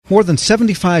More than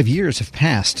 75 years have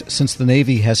passed since the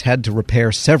Navy has had to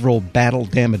repair several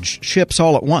battle-damaged ships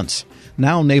all at once.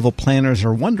 Now naval planners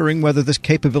are wondering whether this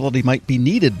capability might be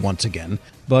needed once again,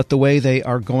 but the way they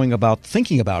are going about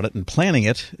thinking about it and planning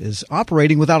it is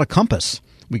operating without a compass.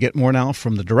 We get more now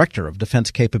from the Director of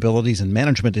Defense Capabilities and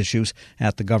Management Issues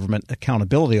at the Government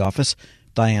Accountability Office,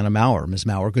 Diana Maurer. Ms.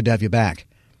 Maurer, good to have you back.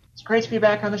 It's great to be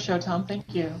back on the show, Tom.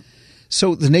 Thank you.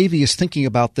 So the Navy is thinking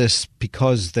about this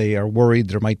because they are worried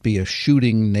there might be a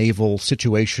shooting naval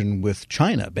situation with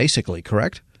China, basically,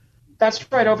 correct? That's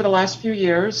right. Over the last few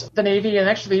years, the Navy and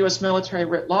actually the U.S. military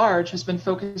writ large has been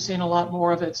focusing a lot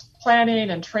more of its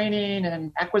planning and training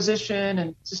and acquisition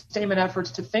and sustainment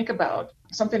efforts to think about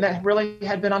something that really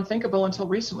had been unthinkable until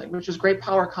recently, which is great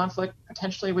power conflict,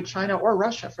 potentially with China or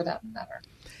Russia for that matter.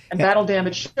 And battle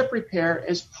damage ship repair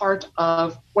is part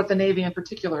of what the Navy in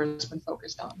particular has been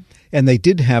focused on. And they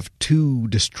did have two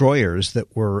destroyers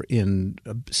that were in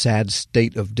a sad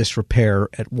state of disrepair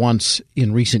at once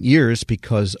in recent years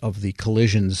because of the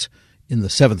collisions in the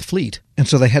 7th Fleet. And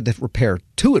so they had to repair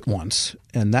two at once,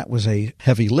 and that was a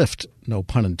heavy lift, no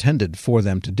pun intended, for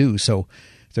them to do. So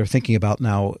they're thinking about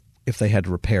now if they had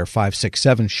to repair 5, 6,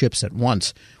 7 ships at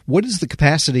once. What is the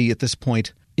capacity at this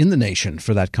point in the nation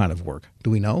for that kind of work? Do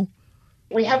we know?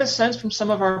 We have a sense from some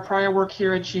of our prior work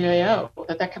here at GAO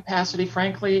that capacity,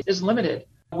 frankly, is limited.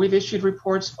 We've issued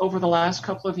reports over the last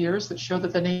couple of years that show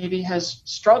that the Navy has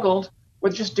struggled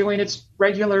with just doing its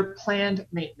regular planned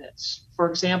maintenance. For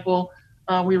example,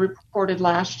 we reported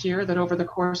last year that over the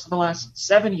course of the last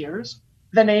 7 years,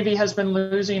 the Navy has been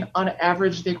losing on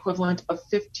average the equivalent of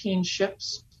 15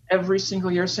 ships every single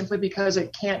year simply because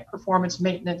it can't perform its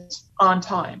maintenance on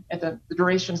time at the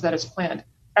durations that it's planned.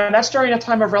 And that's during a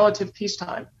time of relative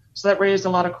peacetime. So that raised a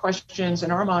lot of questions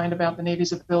in our mind about the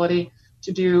Navy's ability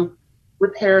to do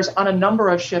repairs on a number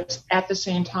of ships at the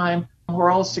same time who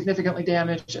are all significantly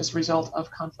damaged as a result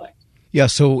of conflict. Yeah,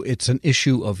 so it's an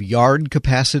issue of yard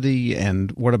capacity,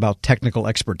 and what about technical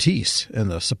expertise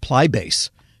and the supply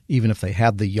base, even if they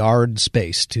had the yard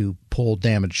space to pull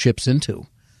damaged ships into?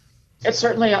 It's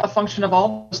certainly a function of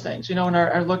all those things. In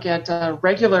our look at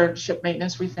regular ship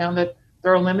maintenance, we found that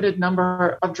there are a limited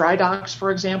number of dry docks, for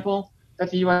example,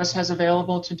 that the U.S. has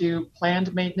available to do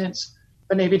planned maintenance.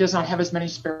 The Navy does not have as many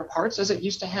spare parts as it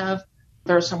used to have.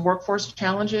 There are some workforce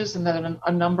challenges, and that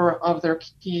a number of their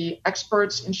key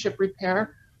experts in ship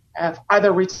repair have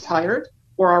either retired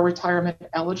or are retirement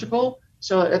eligible.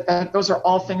 So those are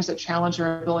all things that challenge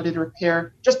their ability to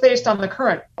repair just based on the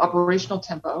current operational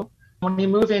tempo. When we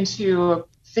move into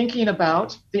thinking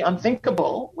about the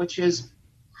unthinkable, which is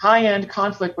high-end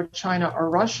conflict with China or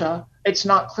Russia, it's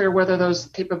not clear whether those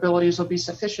capabilities will be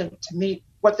sufficient to meet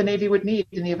what the Navy would need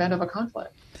in the event of a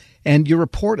conflict. And your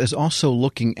report is also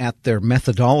looking at their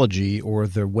methodology or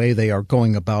the way they are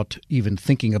going about even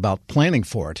thinking about planning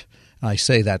for it. I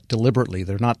say that deliberately.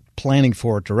 They're not planning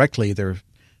for it directly.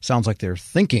 Sounds like they're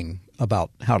thinking about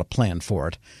how to plan for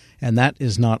it. And that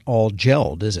is not all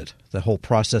gelled, is it? The whole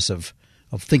process of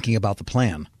thinking about the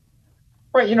plan.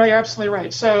 Right. You're absolutely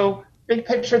right. So big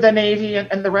picture, the Navy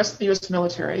and the rest of the U.S.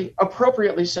 military,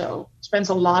 appropriately so, spends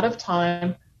a lot of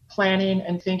time planning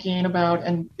and thinking about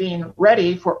and being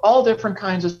ready for all different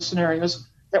kinds of scenarios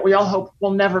that we all hope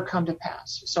will never come to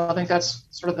pass. So I think that's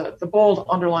sort of the bold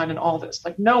underline in all this.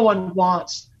 Like, no one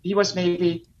wants the U.S.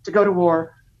 Navy to go to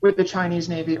war with the Chinese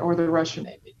Navy or the Russian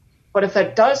Navy. But if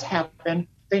that does happen,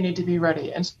 they need to be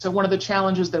ready. And so one of the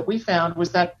challenges that we found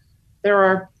was that there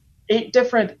are 8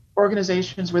 different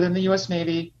organizations within the U.S.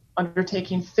 Navy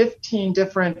undertaking 15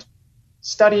 different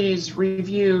studies,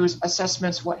 reviews,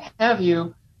 assessments, what have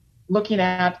you, looking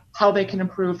at how they can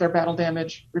improve their battle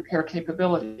damage repair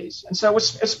capabilities. And so it was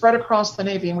spread across the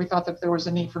Navy, and we thought that there was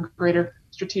a need for greater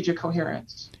strategic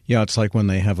coherence. Yeah, it's like when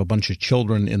they have a bunch of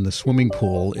children in the swimming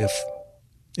pool.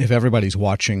 If everybody's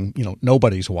watching,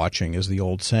 nobody's watching, is the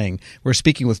old saying. We're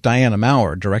speaking with Diana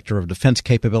Maurer, Director of Defense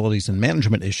Capabilities and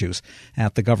Management Issues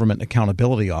at the Government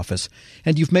Accountability Office.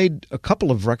 And you've made a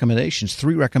couple of recommendations,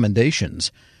 3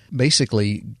 recommendations,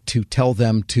 basically to tell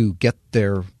them to get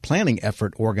their planning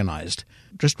effort organized.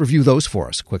 Just review those for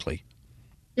us quickly.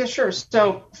 Yeah, sure.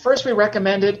 So first, we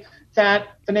recommended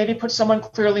that the Navy put someone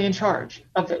clearly in charge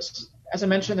of this. As I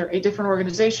mentioned, there are 8 different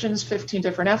organizations, 15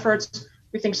 different efforts.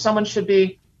 We think someone should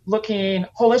be looking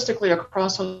holistically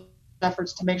across those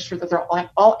efforts to make sure that they're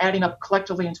all adding up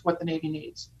collectively into what the Navy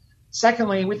needs.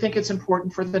 Secondly, we think it's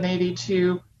important for the Navy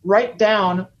to write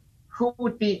down who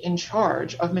would be in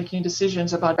charge of making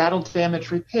decisions about battle damage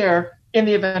repair in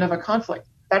the event of a conflict.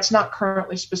 That's not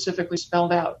currently specifically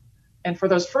spelled out. And for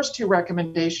those first two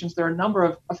recommendations, there are a number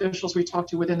of officials we talked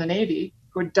to within the Navy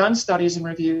who had done studies and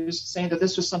reviews saying that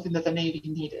this was something that the Navy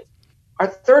needed. Our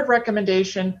third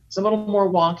recommendation is a little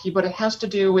more wonky, but it has to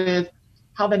do with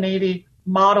how the Navy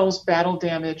models battle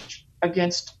damage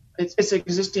against its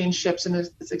existing ships and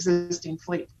its existing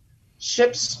fleet.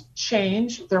 Ships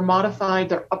change, they're modified,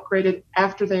 they're upgraded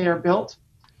after they are built.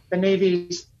 The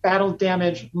Navy's battle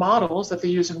damage models that they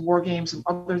use in war games and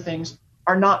other things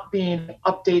are not being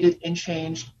updated and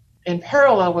changed in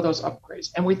parallel with those upgrades.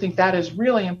 And we think that is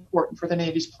really important for the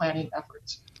Navy's planning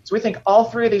efforts. So we think all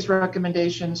three of these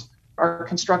recommendations are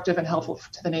constructive and helpful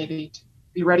to the Navy to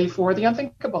be ready for the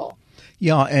unthinkable.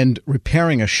 Yeah, and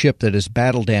repairing a ship that is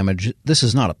battle damaged, this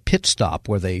is not a pit stop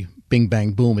where they bing,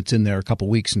 bang, boom, it's in there a couple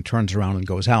weeks and turns around and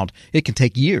goes out. It can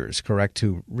take years, correct,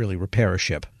 to really repair a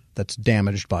ship that's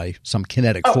damaged by some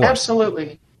kinetic force.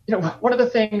 Absolutely. One of the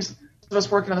things of us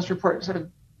working on this report sort of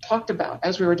talked about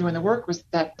as we were doing the work was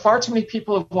that far too many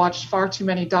people have watched far too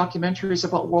many documentaries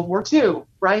about World War II,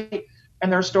 right?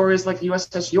 And there are stories like the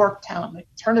USS Yorktown. They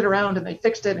turned it around and they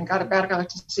fixed it and got it back out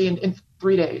to sea in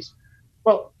 3 days.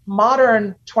 Well,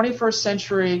 modern 21st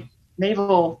century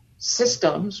naval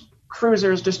systems,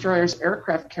 cruisers, destroyers,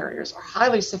 aircraft carriers, are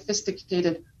highly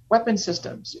sophisticated weapon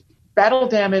systems. Battle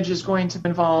damage is going to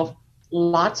involve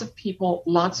lots of people,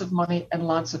 lots of money, and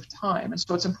lots of time. And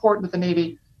so it's important that the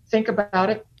Navy think about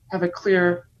it, have a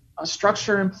clear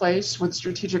structure in place with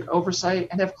strategic oversight,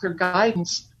 and have clear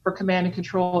guidance for command and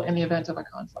control in the event of a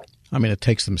conflict. I mean, it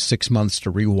takes them 6 months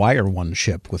to rewire one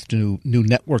ship with new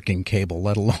networking cable,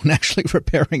 let alone actually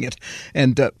repairing it.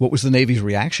 And what was the Navy's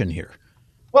reaction here?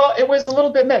 Well, it was a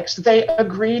little bit mixed. They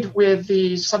agreed with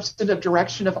the substantive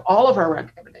direction of all of our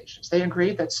recommendations. They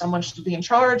agreed that someone should be in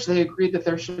charge. They agreed that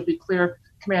there should be clear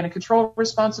command and control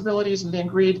responsibilities, and they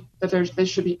agreed that they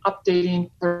should be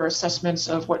updating their assessments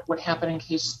of what would happen in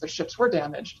case their ships were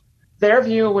damaged. Their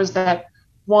view was that,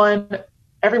 one,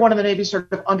 everyone in the Navy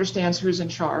sort of understands who's in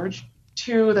charge.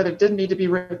 Two, that it didn't need to be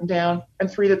written down. And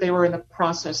three, that they were in the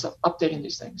process of updating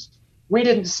these things. We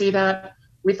didn't see that.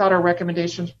 We thought our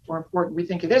recommendations were important. We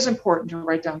think it is important to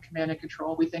write down command and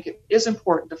control. We think it is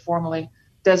important to formally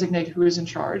designate who is in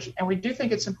charge. And we do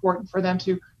think it's important for them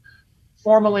to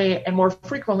formally and more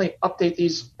frequently update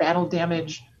these battle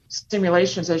damage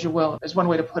simulations, as you will, as one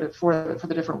way to put it, for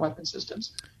the different weapon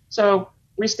systems. So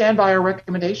we stand by our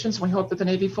recommendations, and we hope that the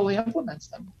Navy fully implements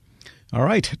them. All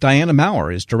right. Diana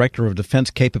Maurer is Director of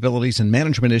Defense Capabilities and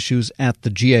Management Issues at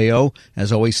the GAO.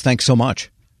 As always, thanks so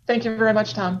much. Thank you very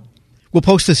much, Tom. We'll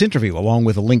post this interview along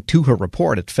with a link to her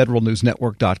report at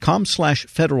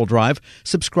federalnewsnetwork.com/Federal Drive.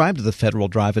 Subscribe to the Federal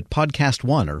Drive at Podcast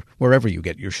One or wherever you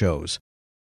get your shows.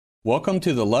 Welcome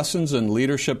to the Lessons in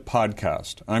Leadership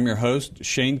podcast. I'm your host,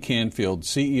 Shane Canfield,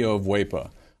 CEO of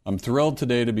WEPA. I'm thrilled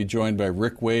today to be joined by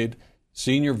Rick Wade,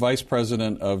 Senior Vice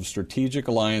President of Strategic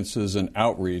Alliances and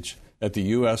Outreach at the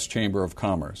U.S. Chamber of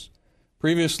Commerce.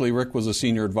 Previously, Rick was a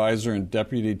Senior Advisor and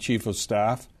Deputy Chief of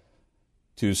Staff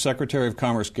to Secretary of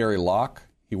Commerce Gary Locke.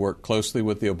 He worked closely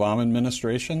with the Obama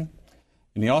administration,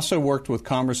 and he also worked with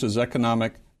Commerce's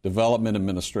Economic Development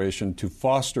Administration to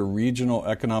foster regional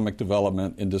economic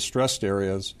development in distressed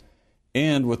areas,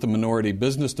 and with the Minority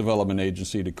Business Development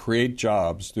Agency to create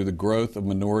jobs through the growth of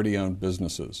minority-owned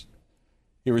businesses.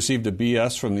 He received a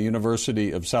BS from the University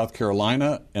of South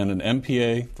Carolina and an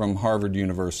MPA from Harvard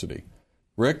University.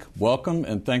 Rick, welcome,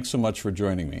 and thanks so much for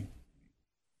joining me.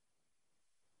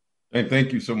 And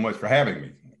thank you so much for having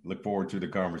me. Look forward to the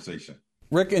conversation.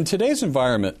 Rick, in today's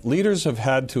environment, leaders have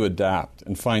had to adapt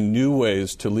and find new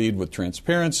ways to lead with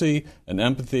transparency and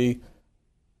empathy.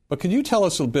 But can you tell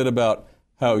us a bit about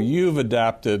how you've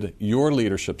adapted your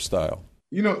leadership style?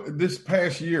 You know, this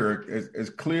past year has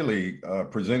clearly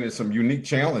presented some unique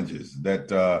challenges that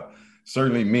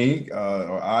certainly me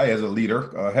or I as a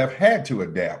leader have had to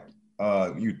adapt.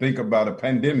 You think about a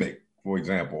pandemic, for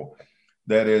example,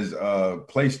 that has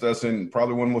placed us in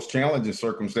probably one of the most challenging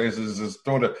circumstances, is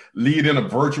sort of lead in a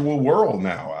virtual world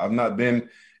now. I've not been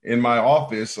in my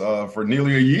office for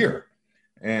nearly a year.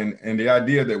 And the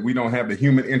idea that we don't have the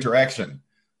human interaction,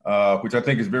 which I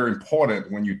think is very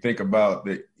important when you think about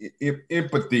the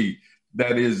empathy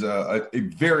that is a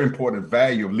very important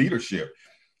value of leadership.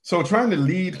 So trying to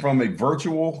lead from a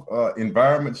virtual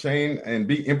environment, Shane, and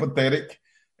be empathetic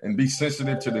and be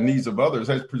sensitive to the needs of others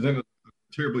has presented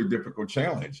terribly difficult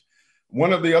challenge.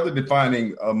 One of the other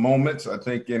defining moments, I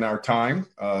think, in our time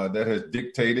that has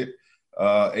dictated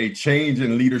a change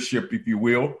in leadership, if you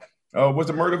will, was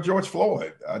the murder of George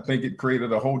Floyd. I think it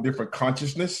created a whole different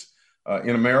consciousness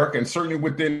in America, and certainly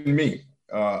within me,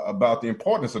 about the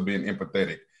importance of being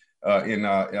empathetic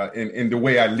in the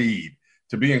way I lead,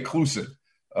 to be inclusive,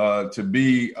 to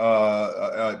be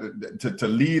to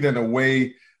lead in a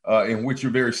way in which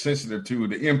you're very sensitive to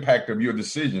the impact of your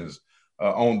decisions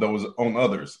on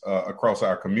others across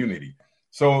our community.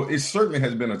 So it certainly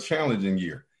has been a challenging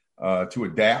year to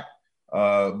adapt,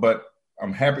 but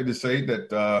I'm happy to say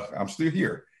that I'm still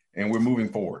here and we're moving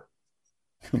forward.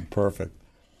 Perfect.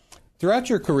 Throughout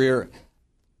your career,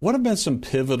 what have been some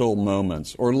pivotal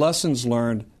moments or lessons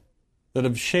learned that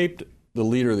have shaped the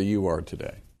leader that you are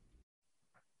today?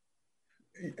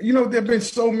 You know, there have been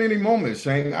so many moments,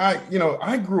 Shane.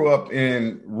 I grew up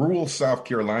in rural South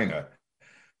Carolina.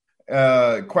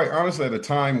 Quite honestly, at a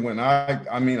time when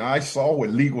I saw what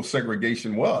legal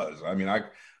segregation was.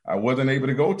 I wasn't able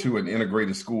to go to an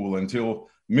integrated school until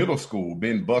middle school,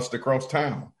 being bused across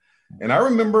town. And I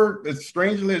remember, as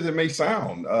strangely as it may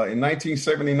sound, in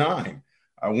 1979,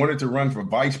 I wanted to run for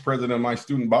vice president of my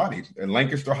student body at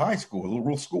Lancaster High School, a little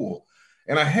rural school.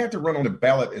 And I had to run on the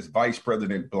ballot as vice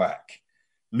president black,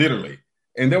 literally.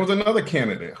 And there was another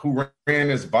candidate who ran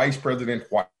as vice president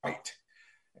white.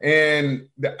 And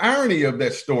the irony of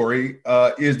that story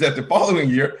is that the following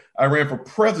year, I ran for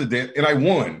president and I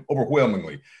won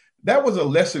overwhelmingly. That was a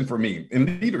lesson for me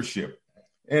in leadership.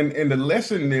 And the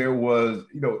lesson there was,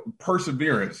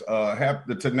 perseverance, have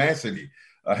the tenacity,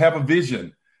 have a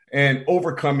vision, and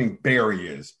overcoming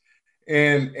barriers.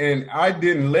 And I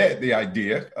didn't let the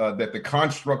idea that the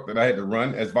construct that I had to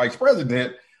run as vice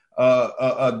president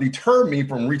deter me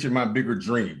from reaching my bigger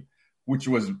dream, which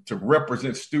was to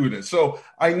represent students. So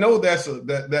I know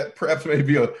that perhaps may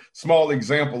be a small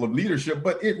example of leadership,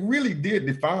 but it really did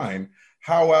define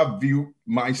how I view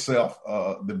myself,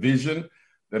 the vision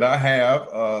that I have,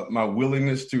 my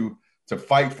willingness to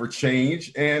fight for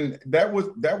change. And that was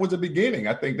the beginning.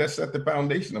 I think that set the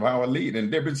foundation of how I lead.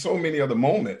 And there have been so many other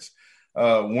moments.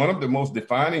 One of the most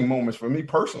defining moments for me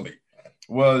personally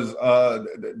was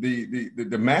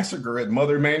the massacre at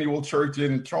Mother Emanuel Church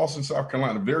in Charleston, South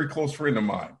Carolina. A very close friend of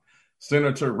mine,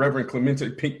 Senator Reverend Clemente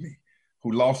Pinckney,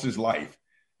 who lost his life.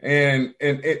 And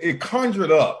it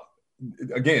conjured up,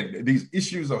 again, these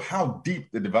issues of how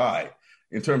deep the divide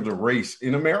in terms of race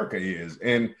in America is.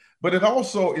 But it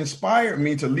also inspired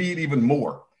me to lead even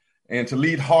more and to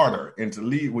lead harder and to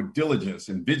lead with diligence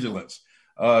and vigilance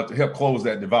to help close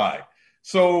that divide.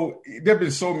 So there have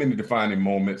been so many defining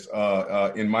moments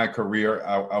in my career.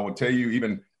 I will tell you,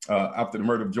 even after the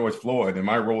murder of George Floyd and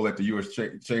my role at the U.S.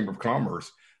 Chamber of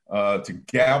Commerce to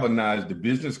galvanize the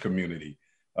business community,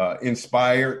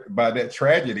 inspired by that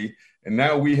tragedy. And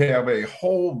now we have a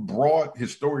whole broad,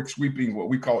 historic, sweeping, what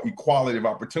we call equality of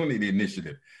opportunity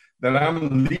initiative that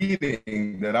I'm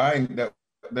leading, that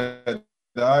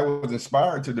I was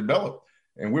inspired to develop.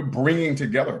 And we're bringing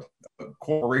together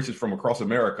corporations from across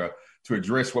America to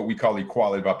address what we call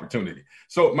equality of opportunity.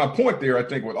 So my point there, I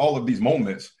think, with all of these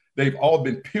moments, they've all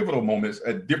been pivotal moments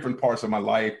at different parts of my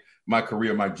life, my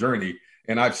career, my journey.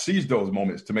 And I've seized those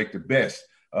moments to make the best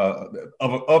of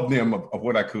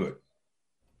what I could.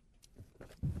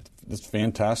 It's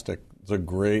fantastic. It's a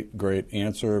great, great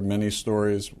answer. Many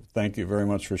stories. Thank you very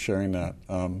much for sharing that.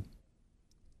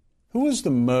 Who is the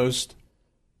most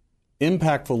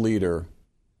impactful leader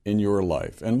in your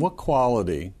life, and what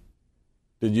quality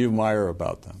did you admire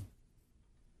about them?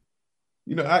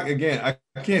 I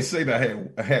can't say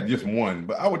that I had just one,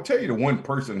 but I would tell you the one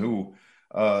person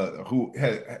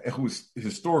whose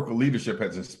historical leadership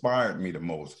has inspired me the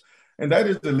most, and that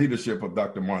is the leadership of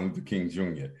Dr. Martin Luther King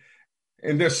Jr.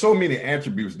 And there's so many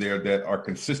attributes there that are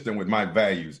consistent with my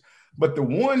values. But the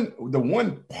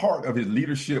one part of his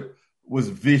leadership was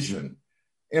vision.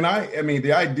 And I mean,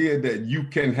 the idea that you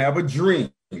can have a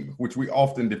dream, which we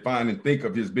often define and think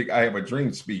of his big "I have a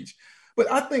dream" speech.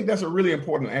 But I think that's a really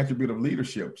important attribute of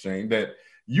leadership, Shane, that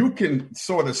you can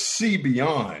sort of see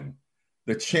beyond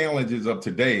the challenges of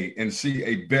today and see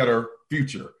a better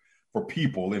future for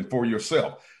people and for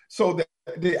yourself. So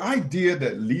the idea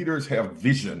that leaders have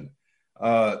vision,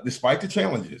 despite the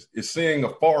challenges, is seeing a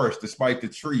forest despite the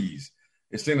trees,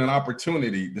 is seeing an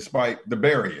opportunity despite the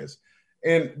barriers.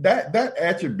 And that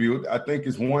attribute, I think,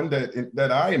 is one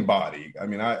that I embody. I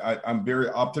mean, I'm very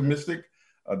optimistic,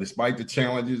 despite the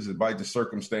challenges, despite the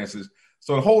circumstances.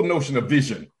 So the whole notion of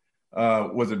vision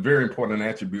was a very important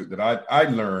attribute that I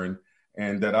learned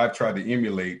and that I've tried to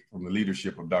emulate from the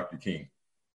leadership of Dr. King.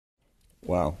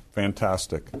 Wow,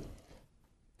 fantastic.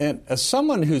 And as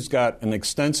someone who's got an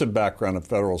extensive background in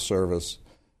federal service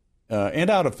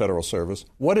and out of federal service,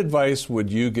 what advice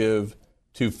would you give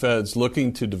to feds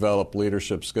looking to develop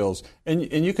leadership skills? And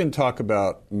you can talk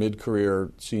about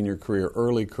mid-career, senior career,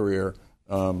 early career.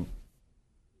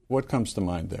 What comes to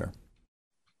mind there?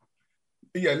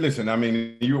 Yeah, listen, I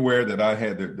mean, you're aware that I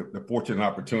had the fortunate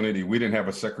opportunity. We didn't have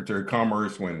a Secretary of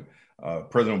Commerce when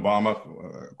President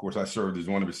Obama, of course, I served as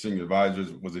one of his senior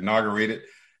advisors, was inaugurated.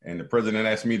 And the president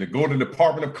asked me to go to the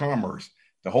Department of Commerce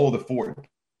to hold the fort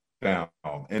down.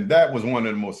 And that was one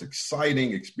of the most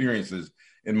exciting experiences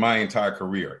in my entire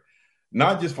career,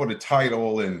 not just for the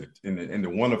title and the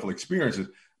wonderful experiences,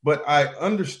 but I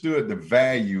understood the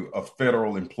value of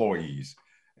federal employees.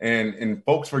 And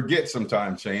folks forget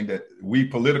sometimes, Shane, that we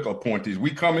political appointees, we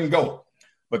come and go.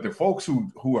 But the folks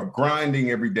who are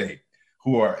grinding every day,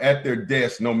 who are at their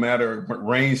desk no matter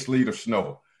rain, sleet, or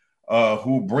snow,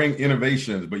 who bring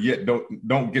innovations, but yet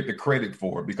don't get the credit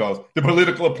for it because the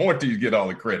political appointees get all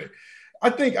the credit. I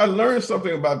think I learned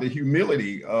something about the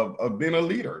humility of being a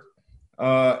leader.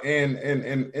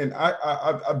 And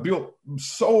I built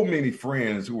so many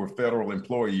friends who were federal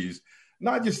employees,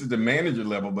 not just at the manager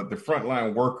level, but the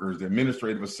frontline workers, the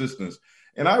administrative assistants.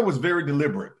 And I was very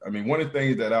deliberate. I mean, one of the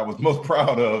things that I was most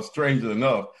proud of, strangely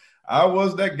enough, I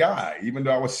was that guy, even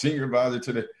though I was senior advisor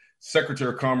to the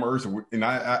Secretary of Commerce, and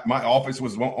my office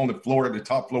was on the floor, at the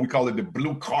top floor. We call it the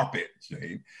blue carpet,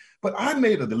 Shane. But I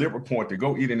made a deliberate point to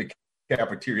go eat in the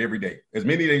cafeteria every day, as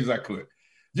many days as I could,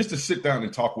 just to sit down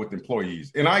and talk with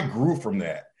employees. And I grew from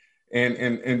that.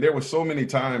 And there were so many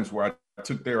times where I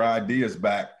took their ideas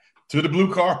back to the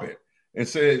blue carpet and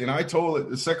said, and I told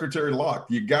the Secretary Locke,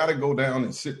 you got to go down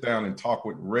and sit down and talk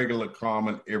with regular,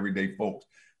 common, everyday folks.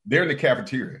 They're in the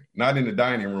cafeteria, not in the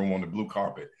dining room on the blue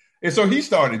carpet. And so he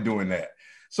started doing that.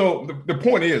 So the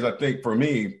point is, I think for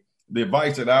me, the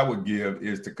advice that I would give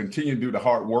is to continue to do the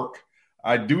hard work.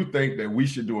 I do think that we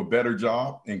should do a better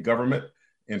job in government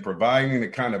in providing the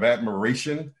kind of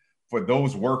admiration for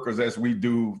those workers as we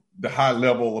do the high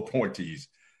level appointees.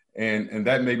 And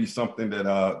that may be something that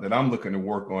I'm looking to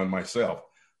work on myself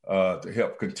to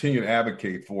help continue to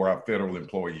advocate for our federal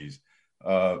employees.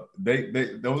 Those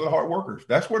are hard workers.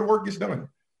 That's where the work gets done.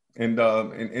 And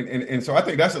so I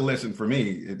think that's a lesson for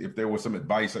me. If there was some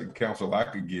advice and counsel I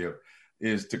could give,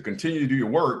 is to continue to do your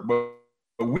work, but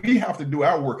we have to do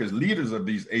our work as leaders of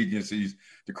these agencies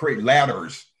to create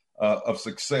ladders of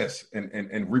success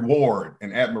and reward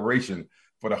and admiration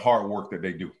for the hard work that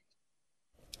they do.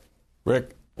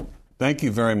 Rick, thank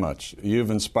you very much. You've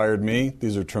inspired me.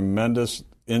 These are tremendous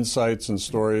insights and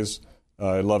stories.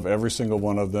 I love every single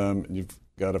one of them. You've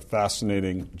got a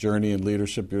fascinating journey in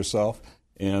leadership yourself.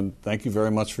 And thank you very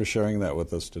much for sharing that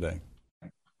with us today.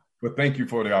 Well, thank you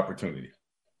for the opportunity.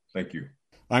 Thank you.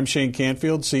 I'm Shane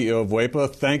Canfield, CEO of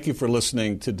WEPA. Thank you for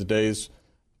listening to today's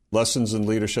Lessons in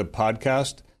Leadership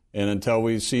podcast. And until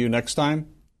we see you next time,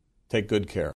 take good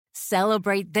care.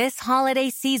 Celebrate this holiday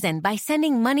season by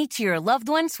sending money to your loved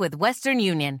ones with Western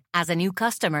Union. As a new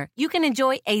customer, you can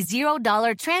enjoy a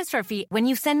 $0 transfer fee when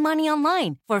you send money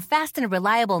online. For fast and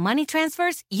reliable money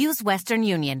transfers, use Western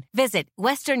Union. Visit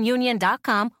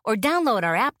westernunion.com or download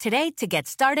our app today to get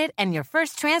started, and your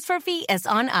first transfer fee is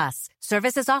on us.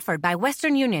 Services offered by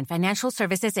Western Union Financial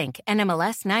Services, Inc.,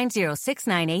 NMLS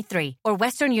 906983, or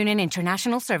Western Union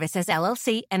International Services,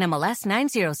 LLC, NMLS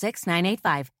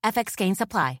 906985. FX gains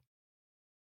apply.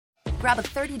 Grab a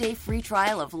 30-day free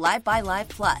trial of Live by Live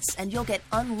Plus, and you'll get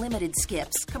unlimited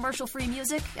skips, commercial-free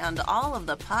music, and all of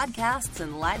the podcasts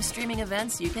and live streaming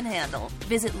events you can handle.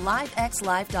 Visit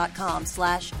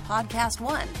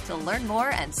livexlive.com/podcast1 to learn more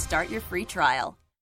and start your free trial.